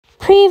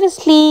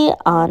previously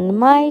on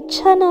my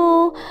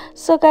channel.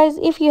 So guys,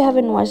 if you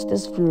haven't watched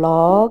this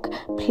vlog,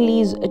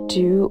 please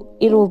do.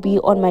 It will be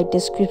on my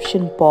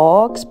description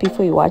box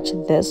before you watch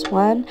this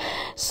one.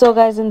 So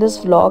guys, in this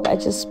vlog I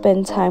just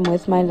spent time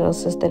with my little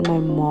sister and my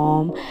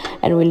mom,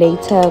 and we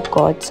later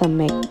got some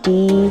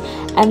McD,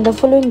 and the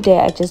following day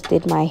I just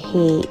did my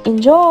hair.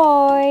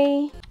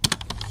 Enjoy.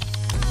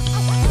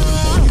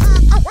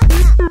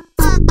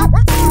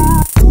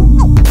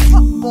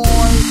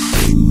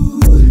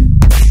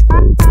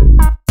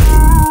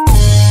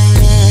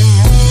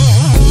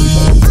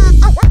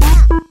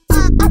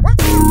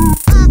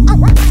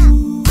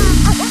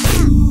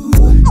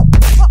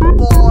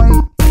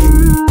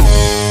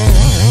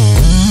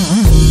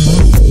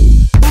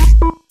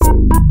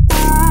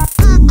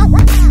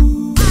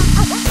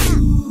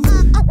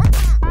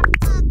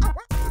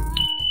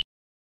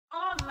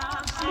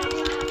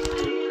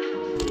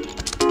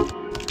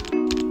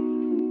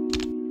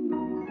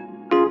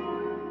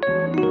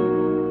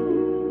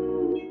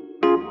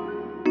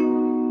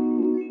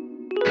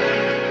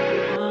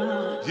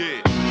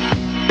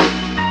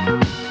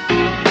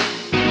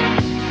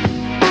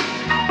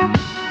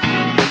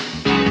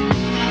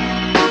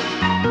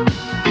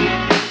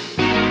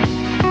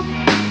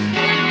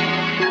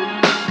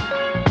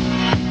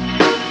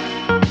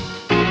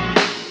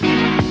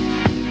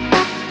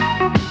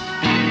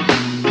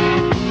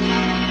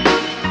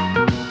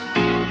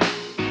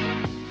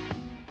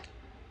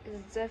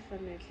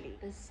 Definitely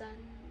the sun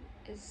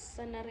is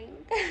sunning,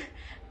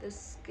 the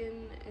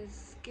skin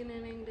is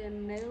skinning, the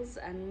nails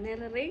are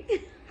nailering.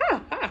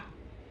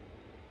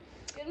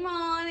 Good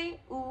morning.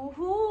 Ooh,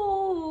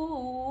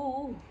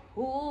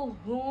 ooh,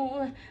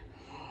 ooh,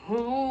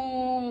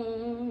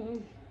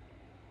 ooh.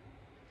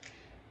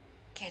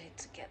 Get it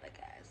together,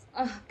 guys.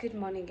 Good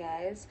morning,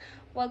 guys.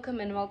 Welcome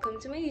to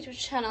my YouTube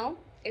channel.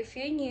 If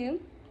you're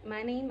new,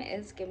 my name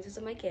is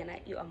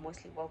KaiNi. You are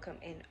mostly welcome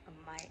in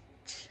my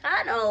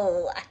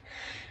channel.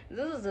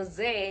 This is a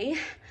day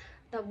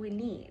that we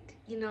need,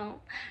 you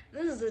know.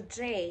 This is a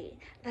day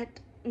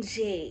that this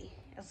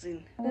is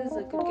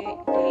a good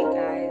day,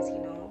 guys,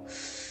 you know.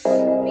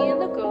 Me and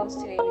the girls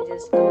today, we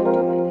just doing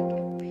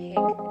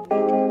like a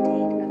picnic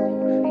date. I've been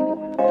craving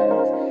one of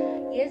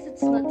those. Yes,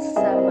 it's not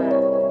summer,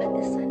 but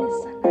the sun is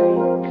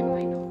shining, and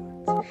why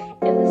not?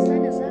 If the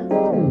sun is out,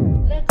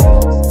 the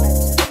girls are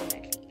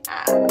definitely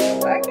out.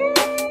 Okay.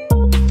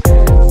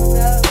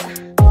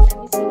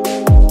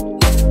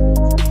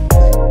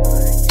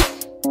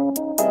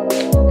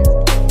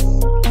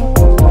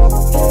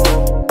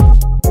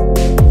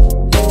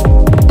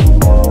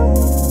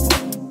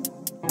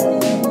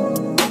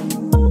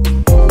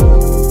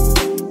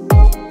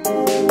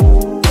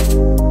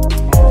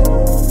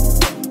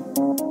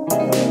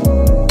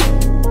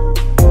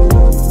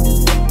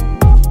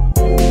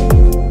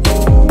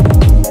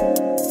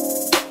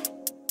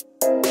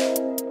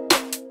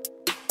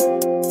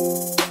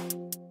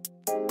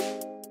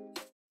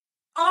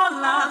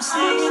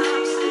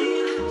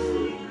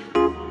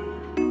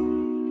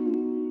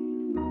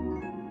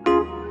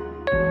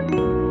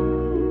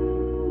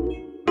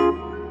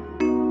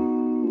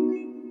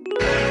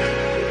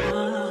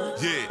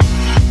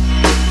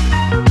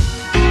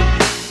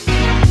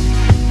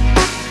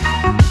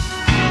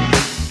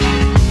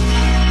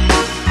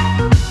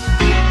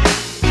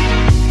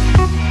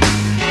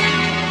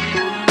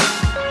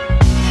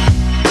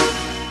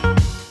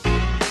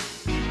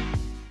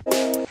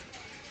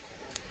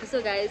 So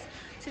guys,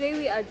 today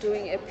we are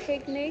doing a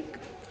picnic.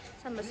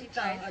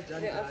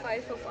 There are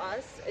 5 of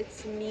us.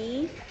 It's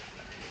me.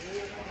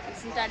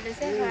 It's Ntande,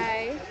 say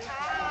hi.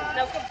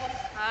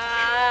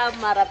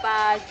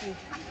 Marapati.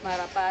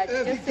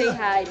 Just say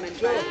hi, man.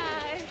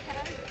 Hi.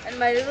 And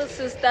my little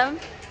sister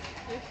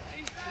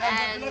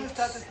and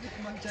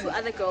 2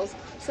 other girls.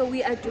 So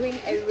we are doing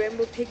a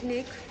rainbow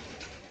picnic.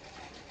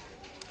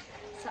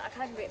 So I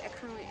can't wait.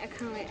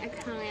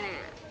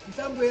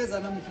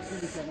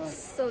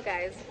 So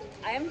guys,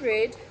 I am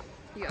red.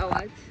 You are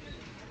what?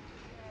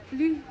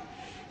 Blue.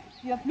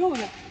 You are blue.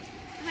 You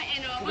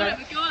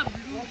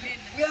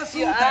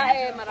are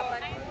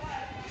marapani.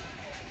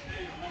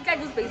 You can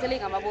just basically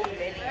come up and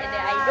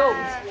I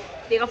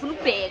don't. They are from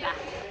Pega.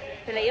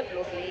 They are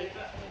blue.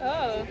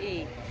 Oh.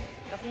 They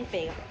are from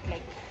Pega.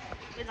 Like,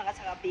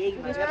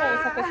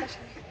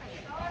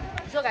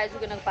 so guys, we're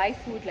gonna buy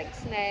food like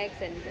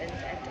snacks and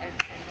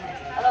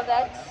all of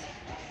that.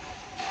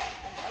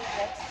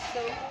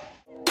 So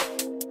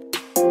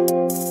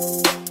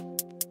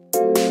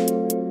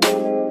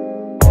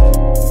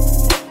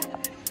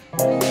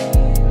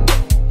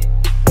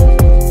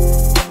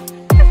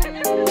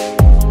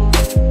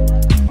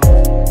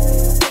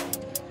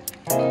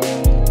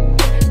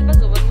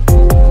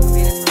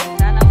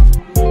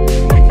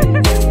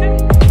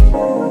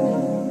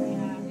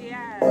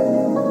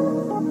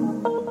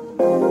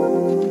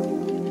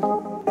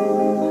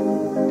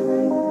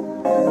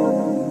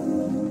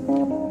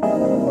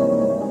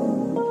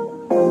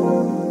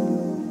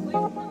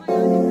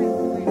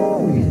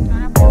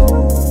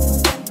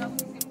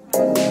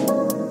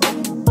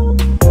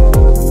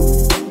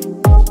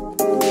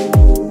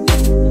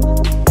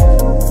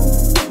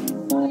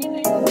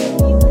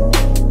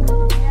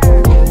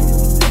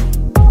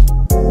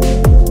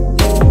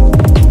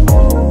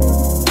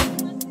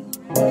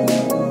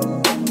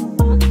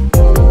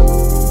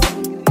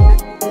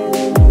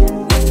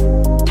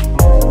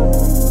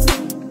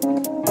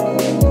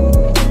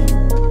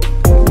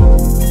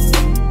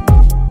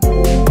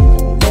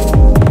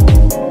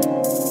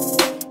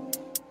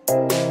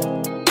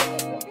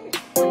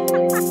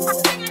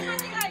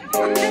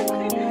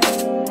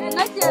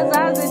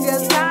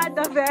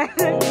Ngiyazithanda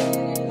vele.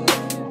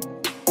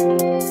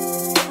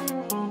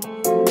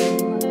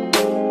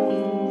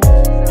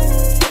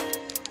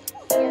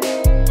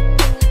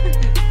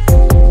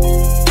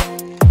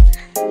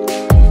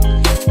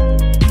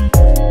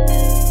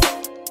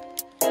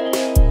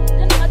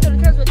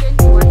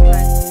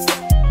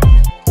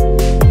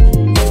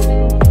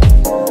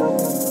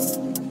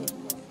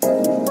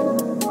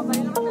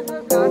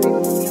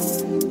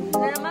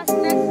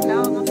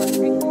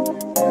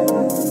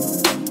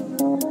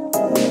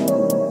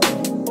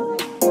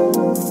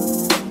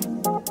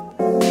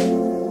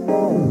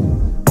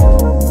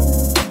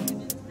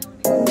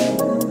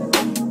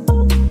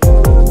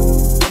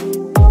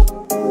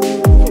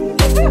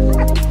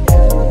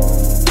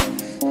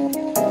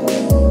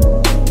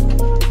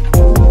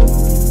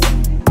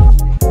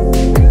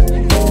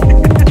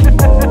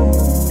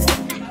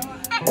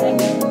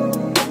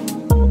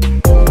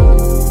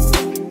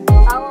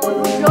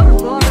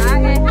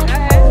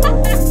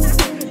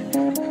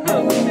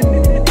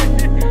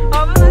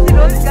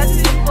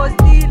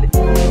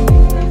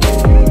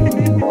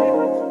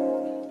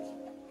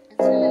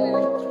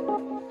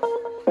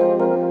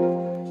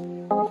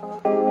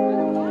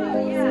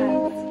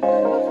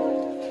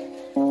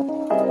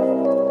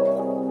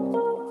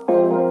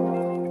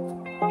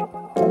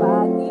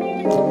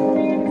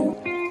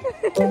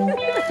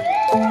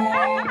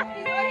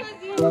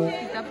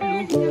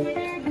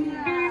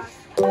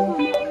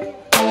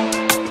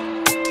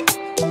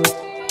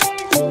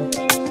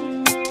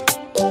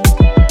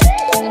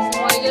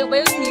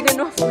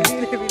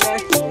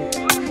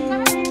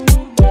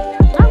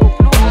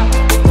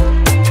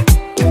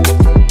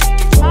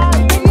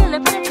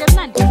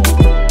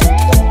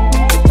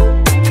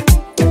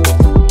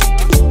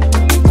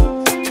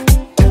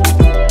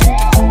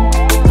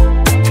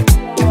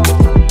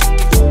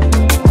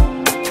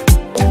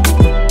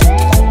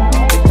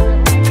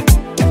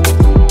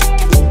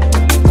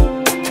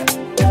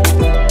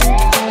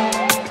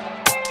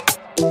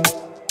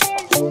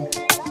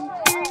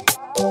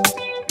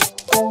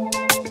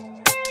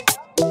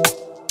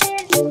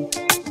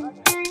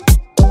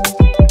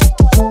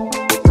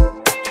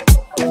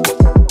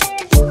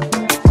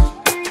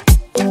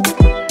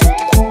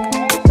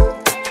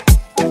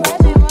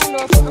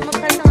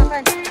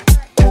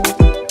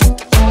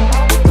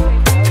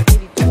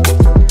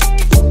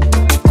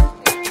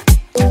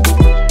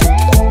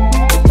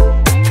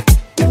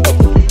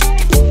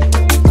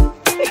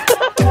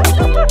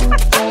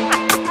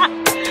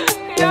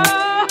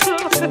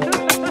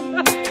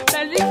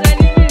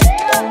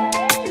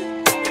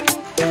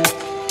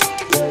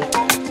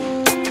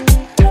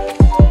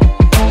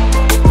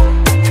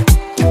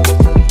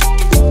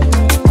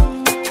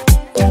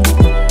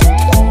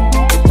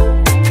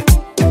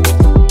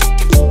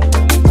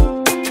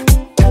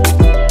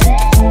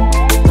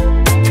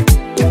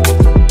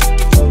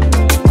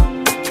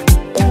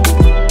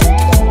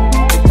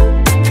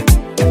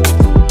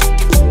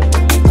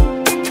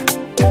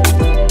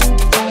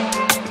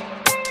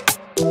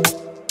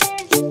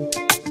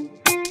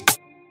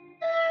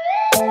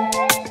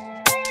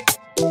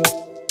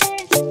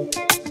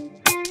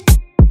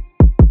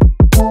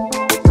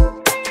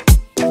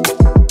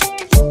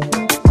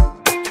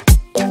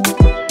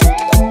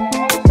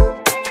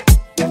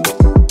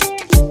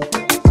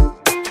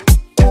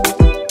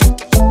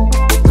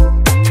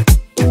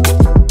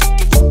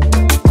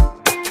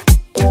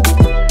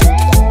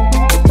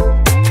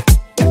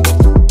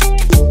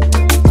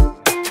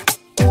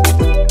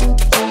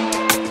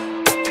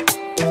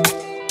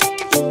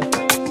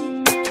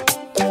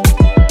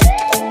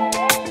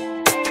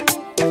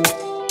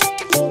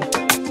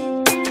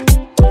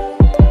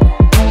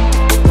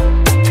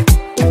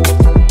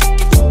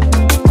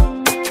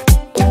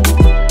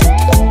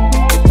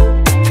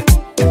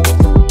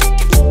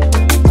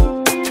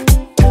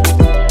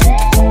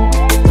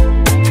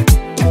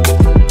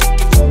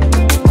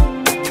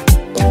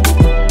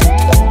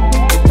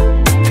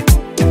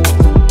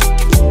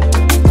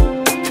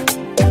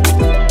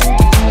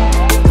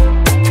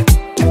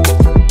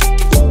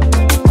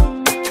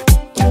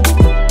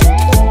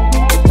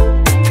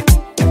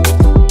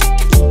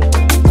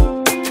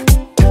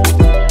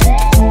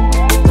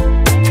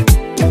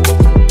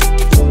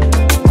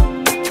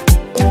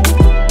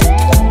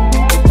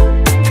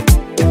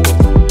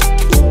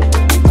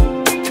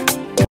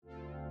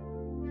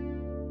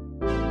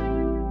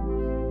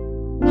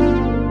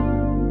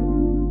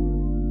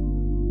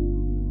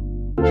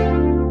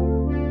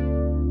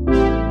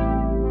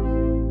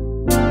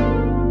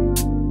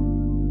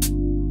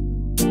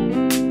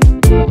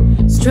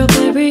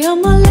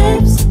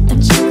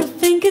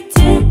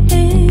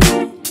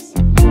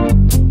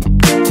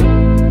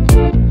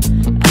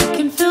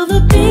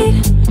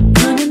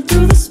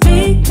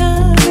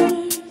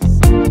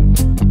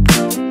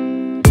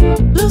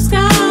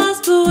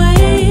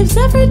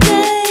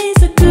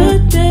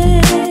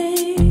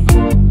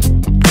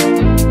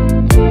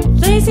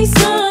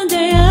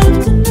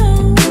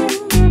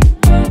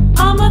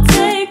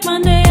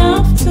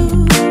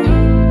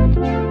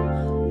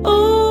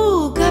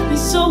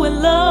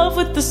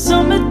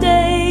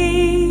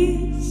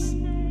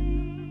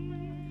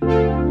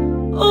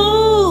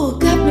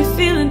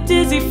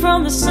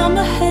 from the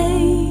summer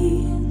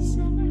haze.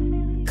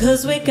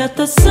 Cause we got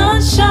the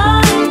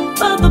sunshine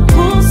by the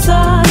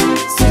poolside.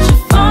 Such a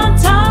fun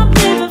time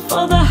living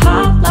for the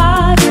hot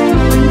life.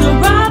 Bring the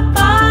right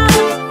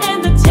vibes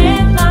and the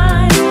tan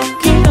lines.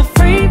 Keep a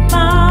free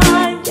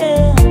mind,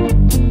 yeah.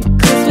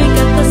 Cause we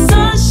got the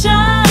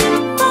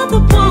sunshine by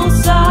the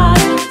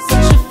poolside.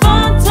 Such a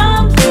fun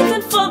time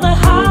living for the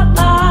hot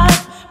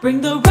life. Bring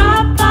the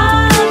right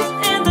vibes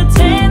and the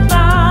tan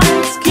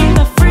lines. Keep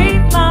a free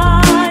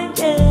mind,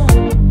 yeah.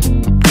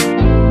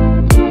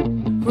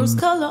 Rose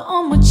color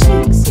on my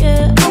cheeks,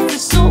 yeah. I feel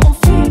so on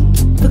fleek.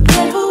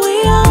 Forget who we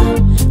are,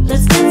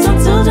 let's dance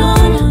until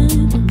dawn.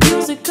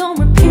 Music on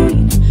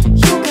repeat,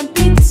 you can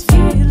beat this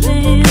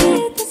feeling.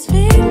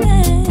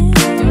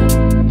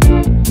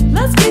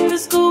 Let's keep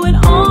this going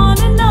on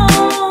and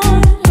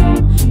on.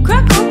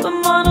 Crack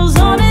open bottles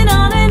on and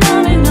on and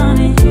on and on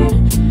it.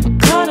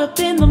 Caught up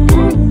in the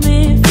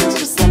moment, feels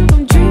just like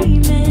I'm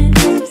dreaming.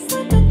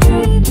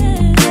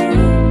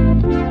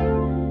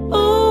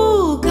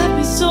 Ooh, got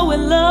me so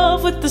in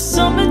love with the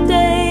summer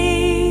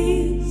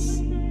days.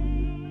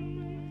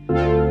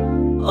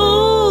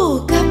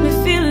 Ooh, got me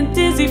feeling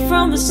dizzy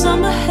from the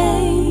summer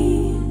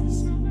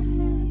haze.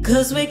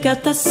 Cause we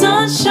got the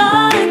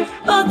sunshine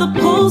by the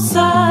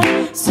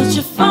poolside. Such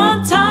a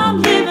fun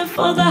time living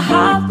for the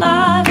hot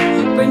life.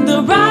 Bring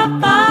the right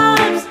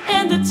vibes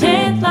and the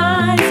tan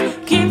lines.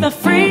 Keep the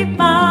free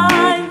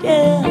mind,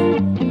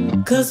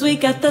 yeah. Cause we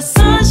got the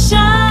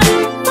sunshine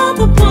by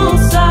the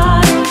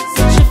poolside.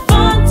 Such a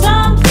fun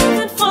time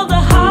living for the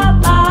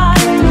hot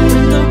life.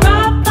 Bring the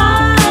right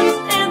vibes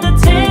and the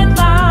tan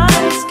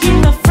lines. Keep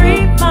the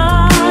free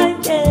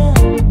mind, yeah.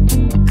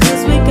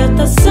 Cause we got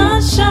the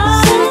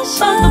sunshine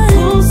by the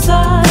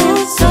poolside.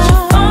 Such a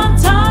fun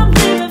time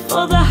living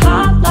for the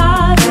hot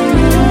life.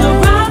 Bring the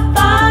right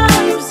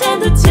vibes and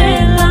the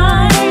tan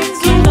lines.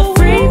 Keep the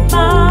free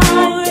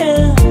mind,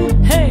 yeah.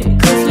 Hey,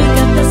 cause we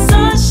got the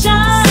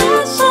sunshine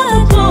by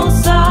the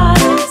poolside.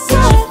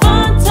 Such a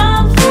fun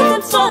time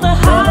living for the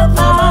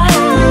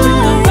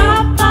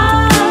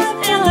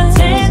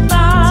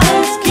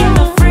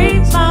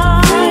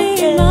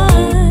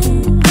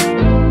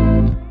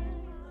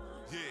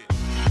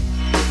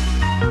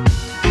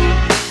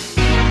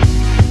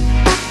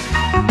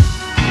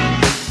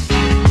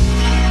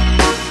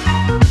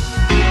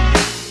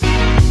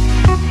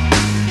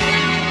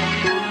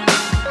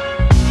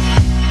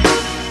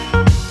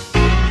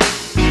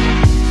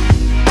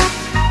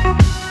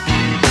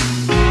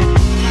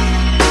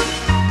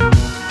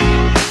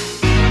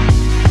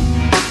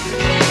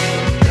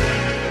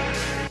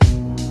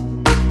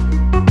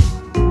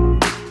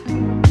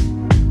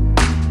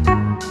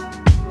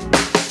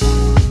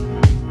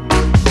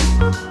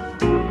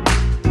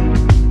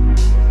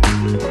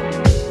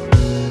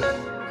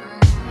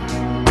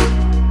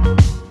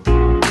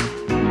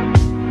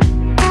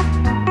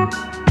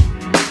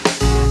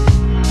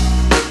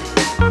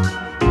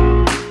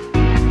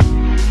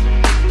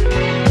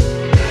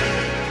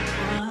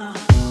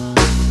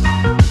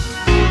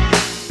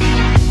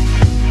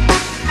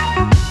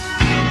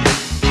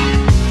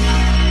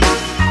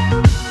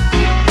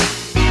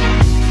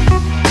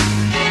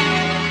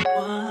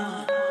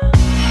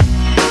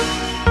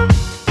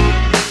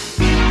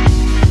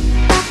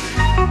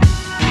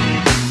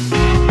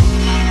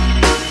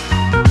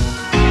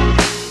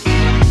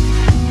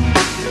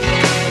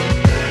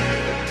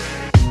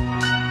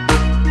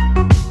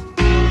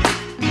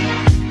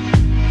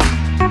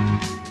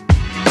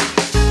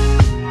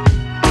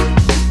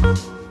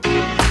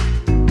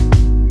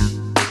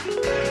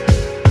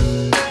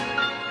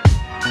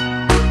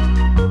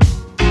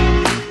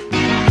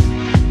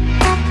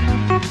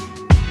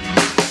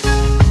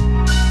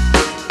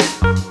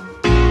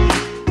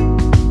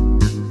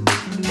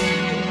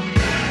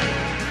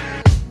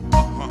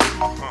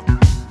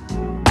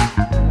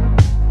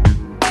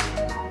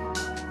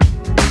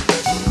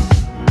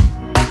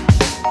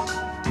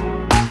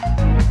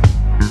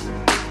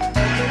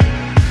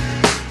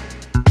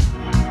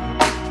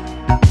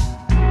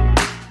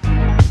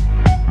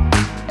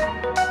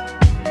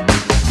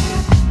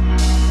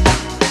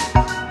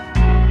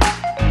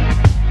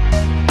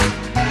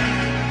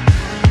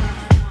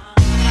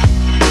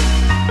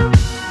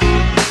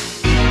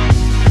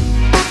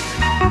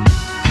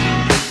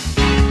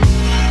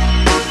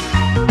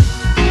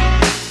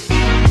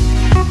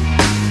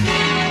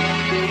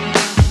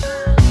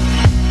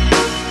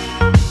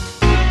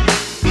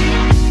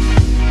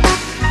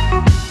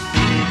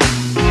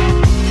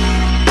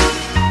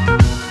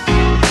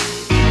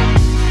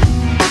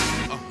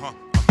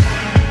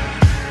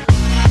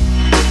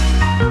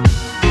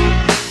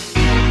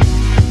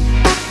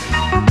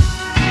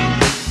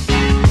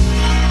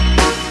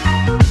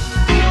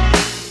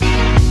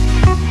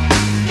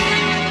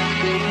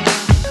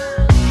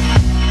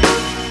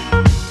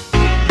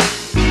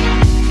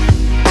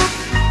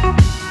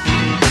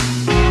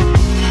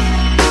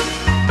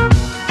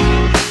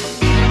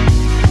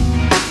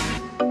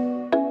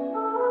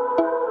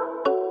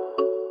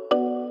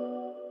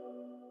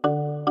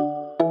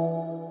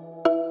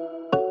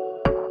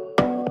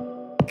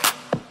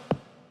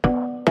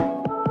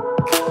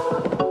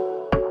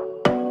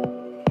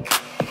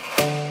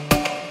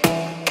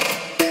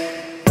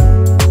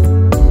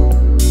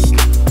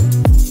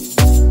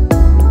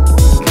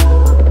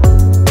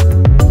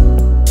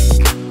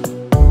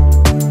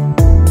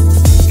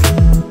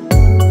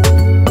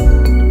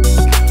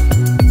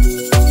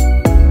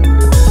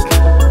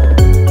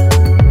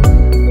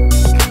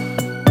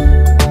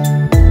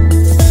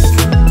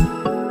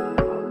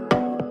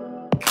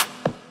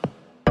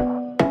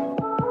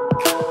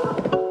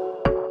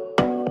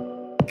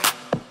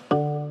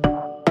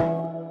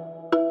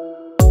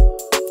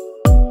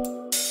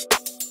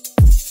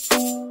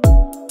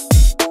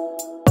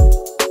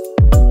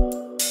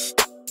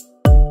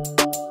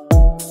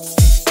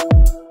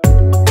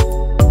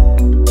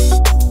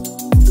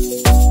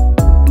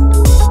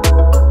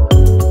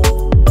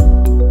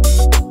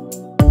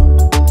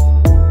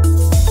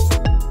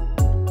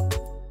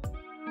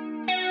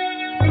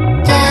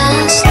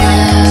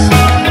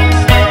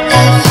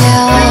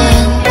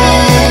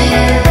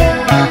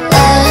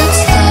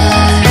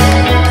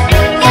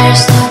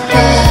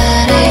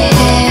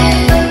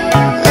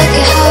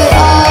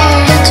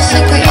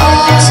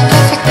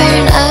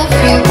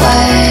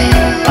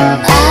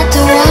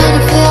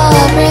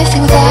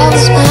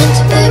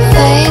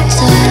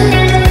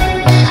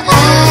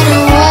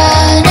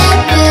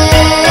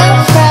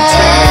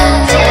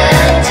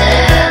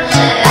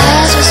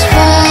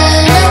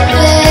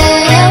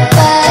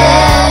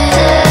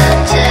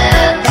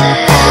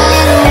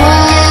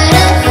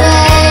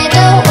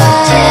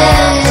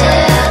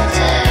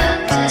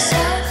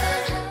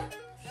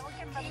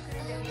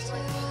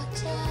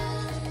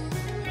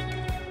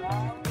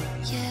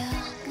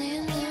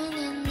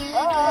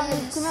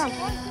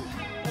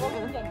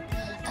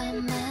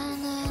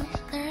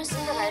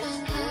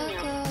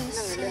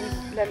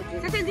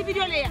Senti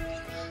video lei.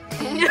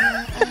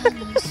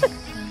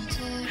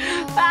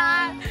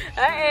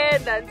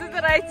 Dan tu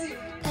right.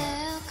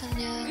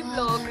 Di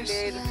vlog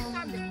lei.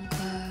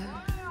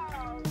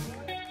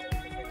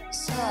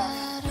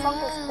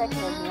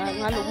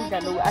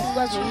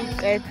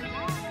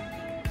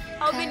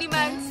 How many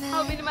months?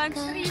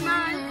 3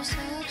 months.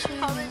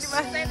 How many months?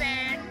 7.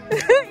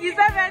 You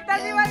 7?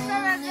 Does he want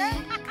 7?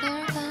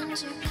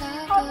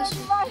 How many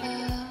months?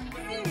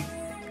 6.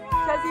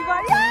 Does he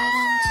want?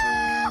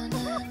 Yeah!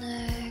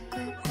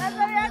 That's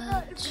very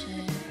good.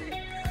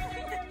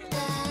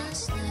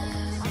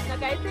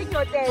 Guys, take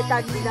your data,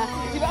 Gina.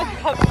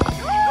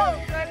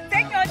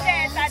 Take your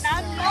data now.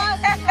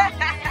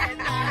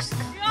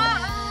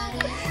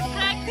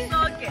 Practice,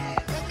 okay.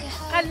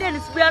 And then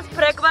it's just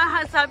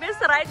practice. Sabes,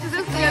 right? This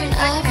is really I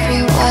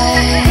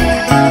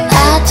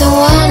don't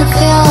wanna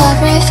feel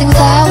everything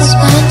that was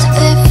meant to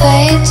be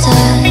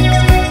fated.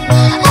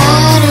 I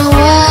don't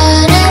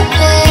wanna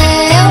be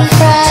your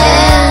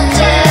friend.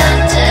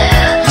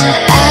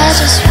 I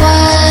just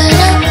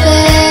wanna be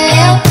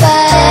your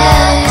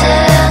bed.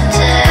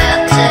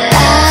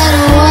 I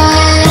don't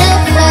wanna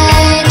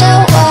fade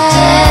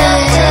away.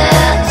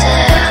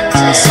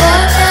 So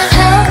I can't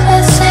help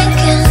but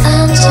thinking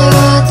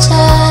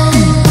underwater.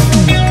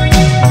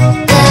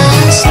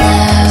 Dance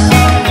now,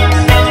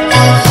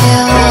 if you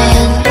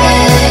want me.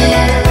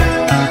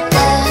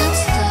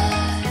 Dance now.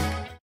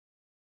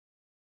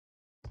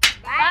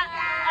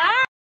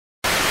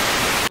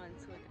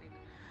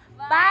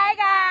 Bye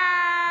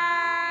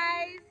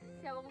guys!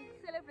 Siya mong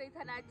celebrate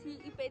natin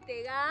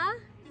ipetega.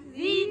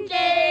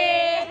 Zinle!